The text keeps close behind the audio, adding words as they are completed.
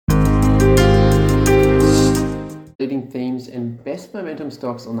best momentum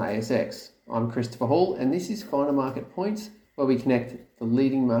stocks on the ASX. I'm Christopher Hall, and this is Final Market Points, where we connect the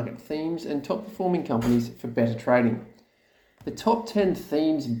leading market themes and top performing companies for better trading. The top 10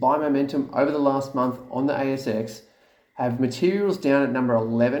 themes by momentum over the last month on the ASX have materials down at number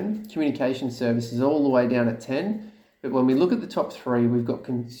 11, communication services all the way down at 10. But when we look at the top three, we've got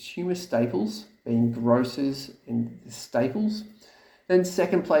consumer staples, being grocers and staples. Then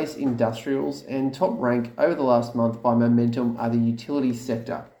second place, industrials, and top rank over the last month by momentum are the utilities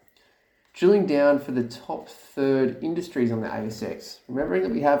sector. Drilling down for the top third industries on the ASX, remembering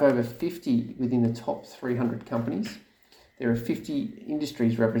that we have over 50 within the top 300 companies, there are 50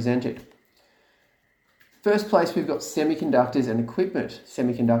 industries represented. First place, we've got semiconductors and equipment,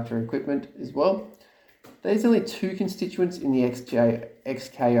 semiconductor equipment as well. There's only two constituents in the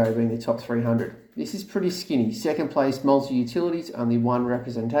XKO being the top 300. This is pretty skinny. Second place, multi-utilities, only one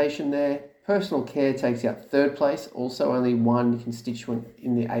representation there. Personal care takes out third place, also only one constituent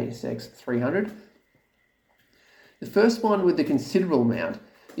in the ASX 300. The first one with the considerable amount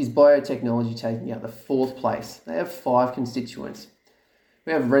is biotechnology, taking out the fourth place. They have 5 constituents.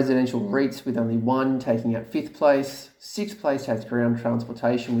 We have residential REITs with only one, taking out fifth place. Sixth place has ground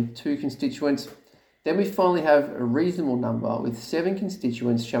transportation with 2 constituents. Then we finally have a reasonable number with 7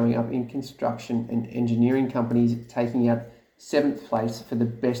 constituents showing up in construction and engineering companies, taking out 7th place for the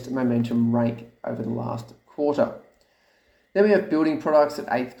best momentum rank over the last quarter. Then we have building products at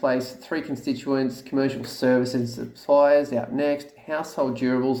 8th place, 3 constituents, commercial services suppliers out next, household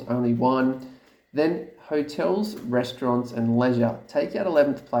durables only 1. Then hotels, restaurants and leisure take out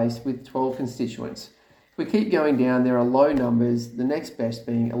 11th place with 12 constituents. If we keep going down, there are low numbers, the next best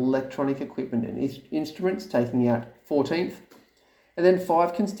being electronic equipment and instruments, taking out 14th. And then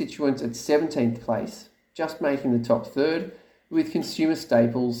 5 constituents at 17th place, just making the top third, with consumer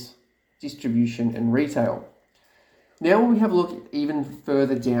staples, distribution and retail. Now when we have a look even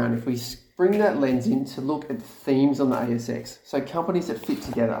further down, if we bring that lens in to look at themes on the ASX, so companies that fit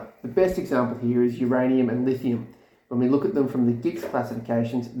together. The best example here is uranium and lithium. When we look at them from the GICS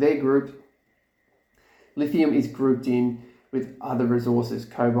classifications, they're grouped. Lithium is grouped in with other resources,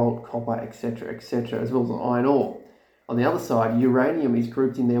 cobalt, copper, etc., as well as iron ore. On the other side, uranium is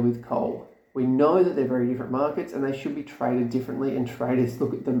grouped in there with coal. We know that they're very different markets and they should be traded differently, and traders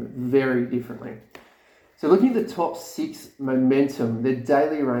look at them very differently. So looking at the top 6 momentum, the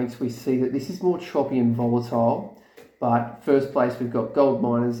daily ranks, we see that this is more choppy and volatile. But first place, we've got gold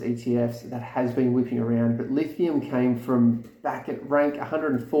miners, ETFs, that has been whipping around. But lithium came from back at rank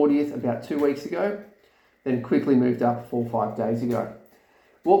 140th about 2 weeks ago, then quickly moved up 4 or 5 days ago.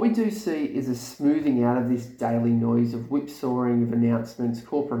 What we do see is a smoothing out of this daily noise of whipsawing of announcements,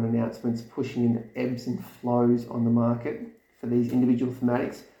 corporate announcements, pushing in ebbs and flows on the market for these individual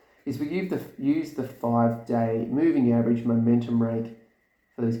thematics, is we use the 5-day moving average momentum rank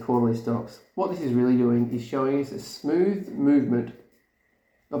for these quarterly stocks. What this is really doing is showing us a smooth movement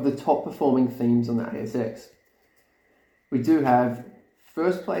of the top performing themes on the ASX. We do have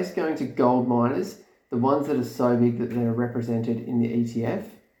first place going to gold miners, the ones that are so big that they're represented in the ETF.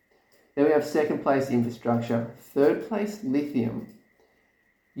 Then we have second place infrastructure, third place lithium,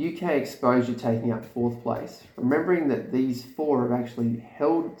 UK exposure taking up 4th place. Remembering that these 4 have actually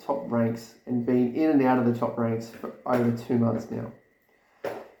held top ranks and been in and out of the top ranks for over 2 months now.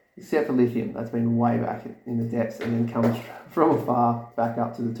 Except for lithium, that's been way back in the depths and then comes from afar back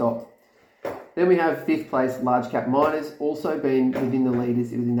up to the top. Then we have 5th place large cap miners, also been within the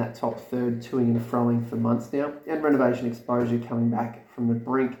leaders within that top third, toing and froing for months now, and renovation exposure coming back from the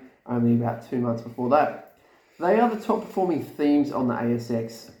brink only about 2 months before that. They are the top performing themes on the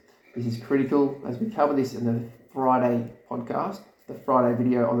ASX. This is critical as we cover this in the Friday podcast, the Friday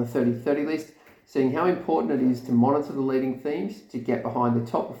video on the 30-30 list, seeing how important it is to monitor the leading themes to get behind the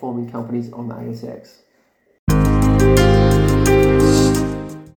top performing companies on the ASX.